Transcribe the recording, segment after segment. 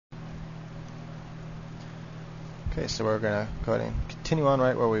Okay, so we're going to go ahead and continue on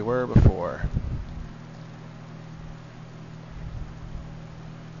right where we were before.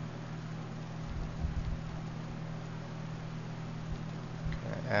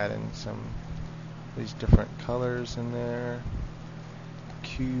 Add in some of these different colors in there.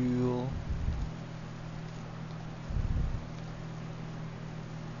 Cool.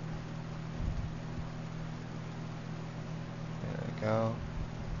 There we go.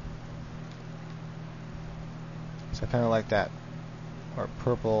 So I kind of like that or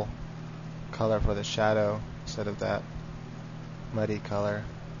purple color for the shadow instead of that muddy color.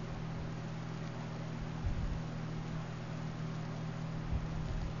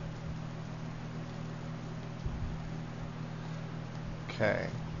 Okay.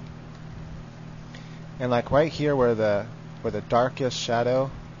 And like right here where the darkest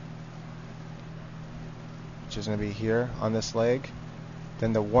shadow, which is going to be here on this leg,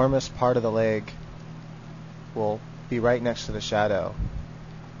 then the warmest part of the leg will be right next to the shadow.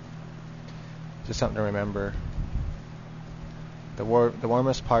 Just something to remember. The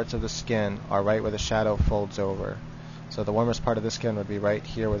warmest parts of the skin are right where the shadow folds over. So the warmest part of the skin would be right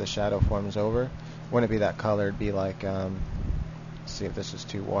here where the shadow forms over. Wouldn't it be that color? It'd be like let's see if this is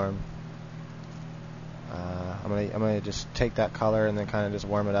too warm. I'm gonna just take that color and then kind of just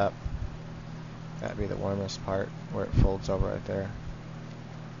warm it up. That'd be the warmest part where it folds over right there.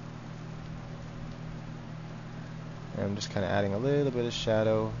 And I'm just kind of adding a little bit of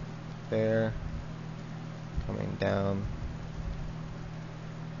shadow there, coming down.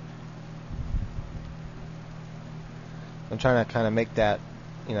 I'm trying to kind of make that,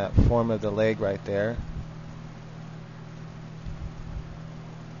 that form of the leg right there.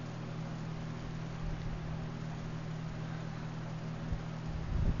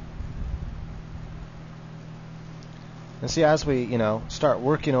 And see, as we, start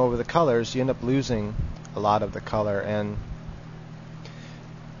working over the colors, you end up losing a lot of the color, and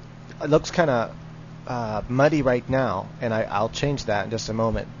it looks kind of muddy right now, and I'll change that in just a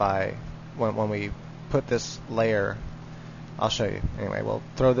moment by when we put this layer. I'll show you. Anyway, we'll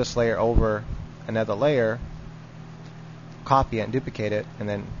throw this layer over another layer, copy it and duplicate it, and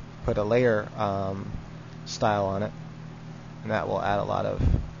then put a layer style on it, and that will add a lot of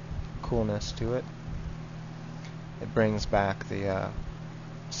coolness to it. It brings back the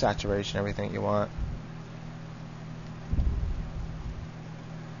saturation, everything you want.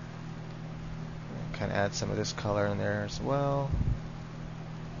 Kind of add some of this color in there as well.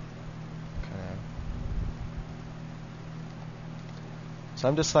 So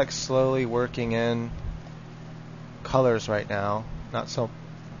I'm just like slowly working in colors right now. Not so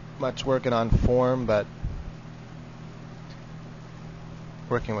much working on form, but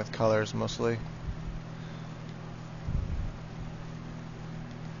working with colors mostly.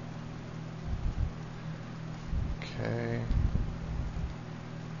 Okay.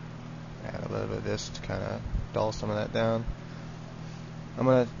 Add a little bit of this to kind of dull some of that down. I'm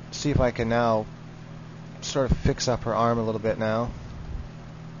going to see if I can now sort of fix up her arm a little bit now.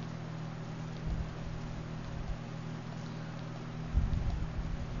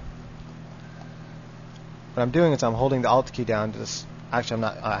 What I'm doing is I'm holding the Alt key down to just, actually I'm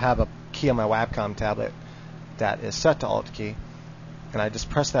not, I have a key on my Wacom tablet that is set to Alt key, and I just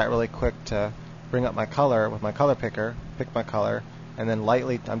press that really quick to bring up my color with my color picker, pick my color, and then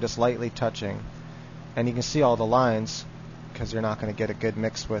I'm just lightly touching. And you can see all the lines because you're not going to get a good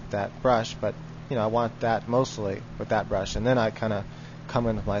mix with that brush, but I want that mostly with that brush. And then I kind of come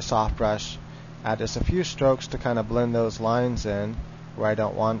in with my soft brush, add just a few strokes to kind of blend those lines in where I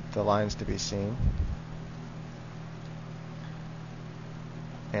don't want the lines to be seen.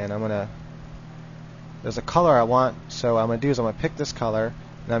 And there's a color I want, so what I'm going to do is I'm going to pick this color,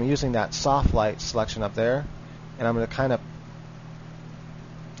 and I'm using that soft light selection up there, and I'm going to kind of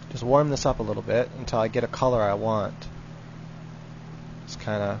just warm this up a little bit until I get a color I want. Just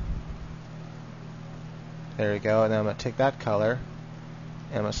kind of, there we go, and then I'm going to take that color,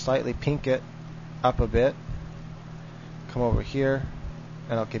 and I'm going to slightly pink it up a bit, come over here,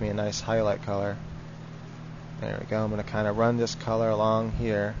 and it'll give me a nice highlight color. There we go. I'm going to kind of run this color along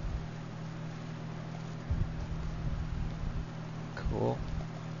here. Cool.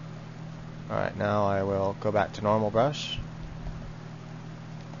 Alright, now I will go back to normal brush.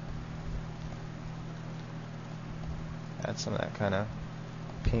 Add some of that kind of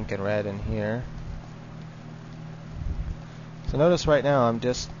pink and red in here. So notice right now I'm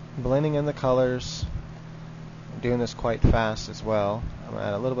just blending in the colors. I'm doing this quite fast as well. I'm going to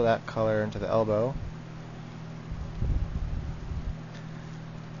add a little bit of that color into the elbow.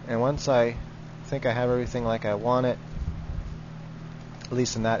 And once I think I have everything like I want it, at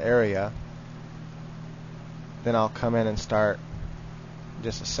least in that area, Then I'll come in and start in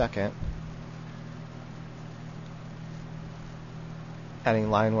just a second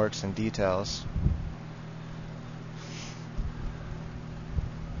adding line works and details.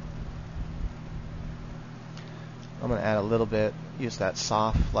 I'm going to add a little bit, use that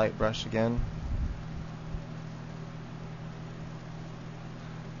soft light brush again.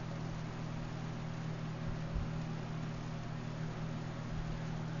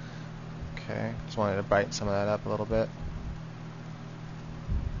 Okay, just wanted to brighten some of that up a little bit.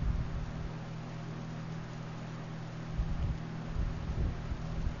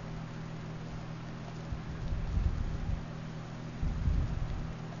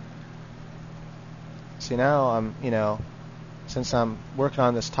 See, now I'm, since I'm working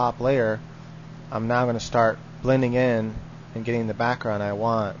on this top layer, I'm now going to start blending in and getting the background I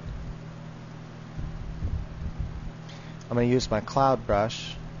want. I'm going to use my cloud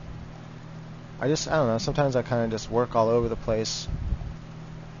brush. I don't know, sometimes I kind of just work all over the place.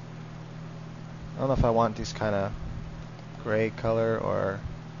 I don't know if I want these kind of gray color, or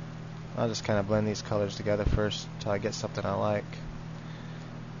I'll just kind of blend these colors together first until I get something I like.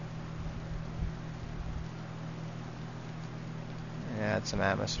 Add some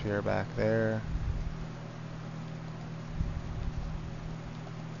atmosphere back there.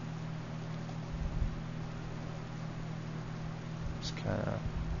 Just kind of,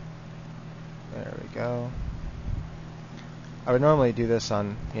 there we go. I would normally do this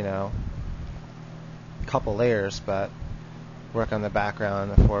on, a couple layers, but work on the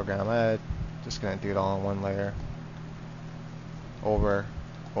background and the foreground. I'm just going to do it all in one layer. Over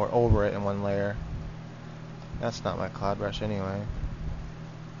it in one layer. That's not my cloud brush anyway.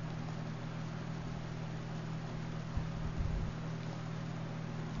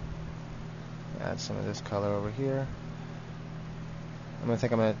 Add some of this color over here. I'm going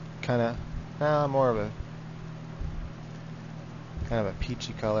to kind of, more of a kind of a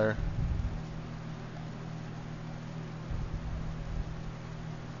peachy color.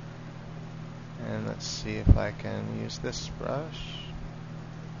 And let's see if I can use this brush.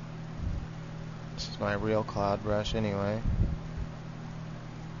 This is my real cloud brush anyway.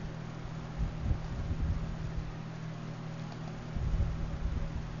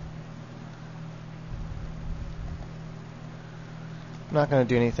 I'm not going to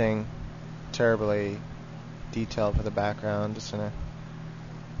do anything terribly detailed for the background, just going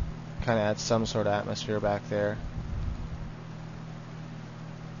to kind of add some sort of atmosphere back there.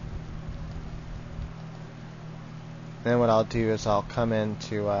 Then what I'll do is I'll come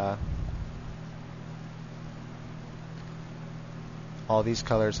into all these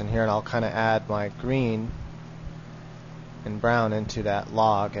colors in here, and I'll kind of add my green and brown into that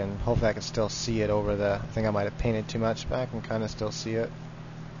log, and hopefully I can still see it over I think I might have painted too much, but I can kind of still see it.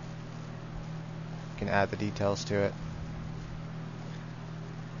 You can add the details to it.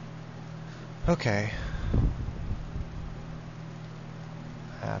 Okay.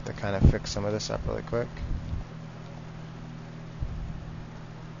 I have to kind of fix some of this up really quick.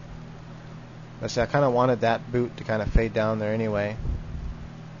 Let's see, I kind of wanted that boot to kind of fade down there anyway.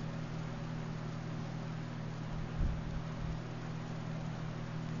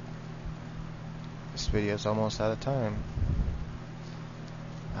 This video is almost out of time.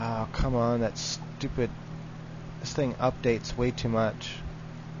 Oh, come on, that stupid... This thing updates way too much.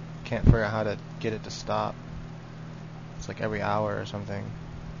 Can't figure out how to get it to stop. It's like every hour or something.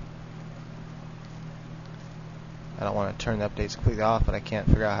 I don't want to turn the updates completely off, but I can't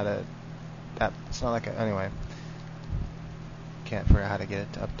figure out how to... It's not like anyway. Can't figure out how to get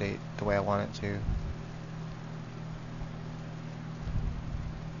it to update the way I want it to.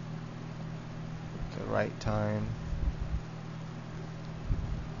 The right time.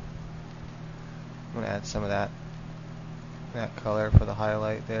 I'm going to add some of that color for the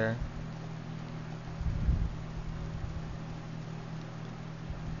highlight there.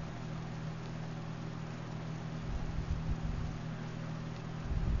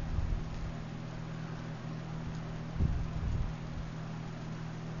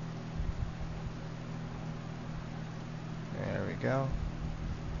 There we go.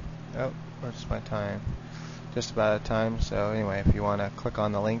 Oh, where's my time? Just about out of time. So anyway, if you want to click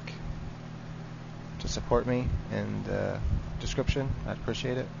on the link to support me in the description, I'd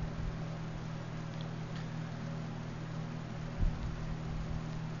appreciate it.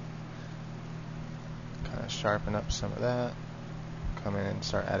 Kind of sharpen up some of that. Come in and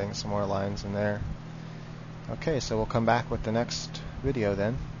start adding some more lines in there. Okay, so we'll come back with the next video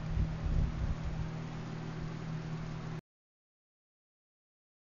then.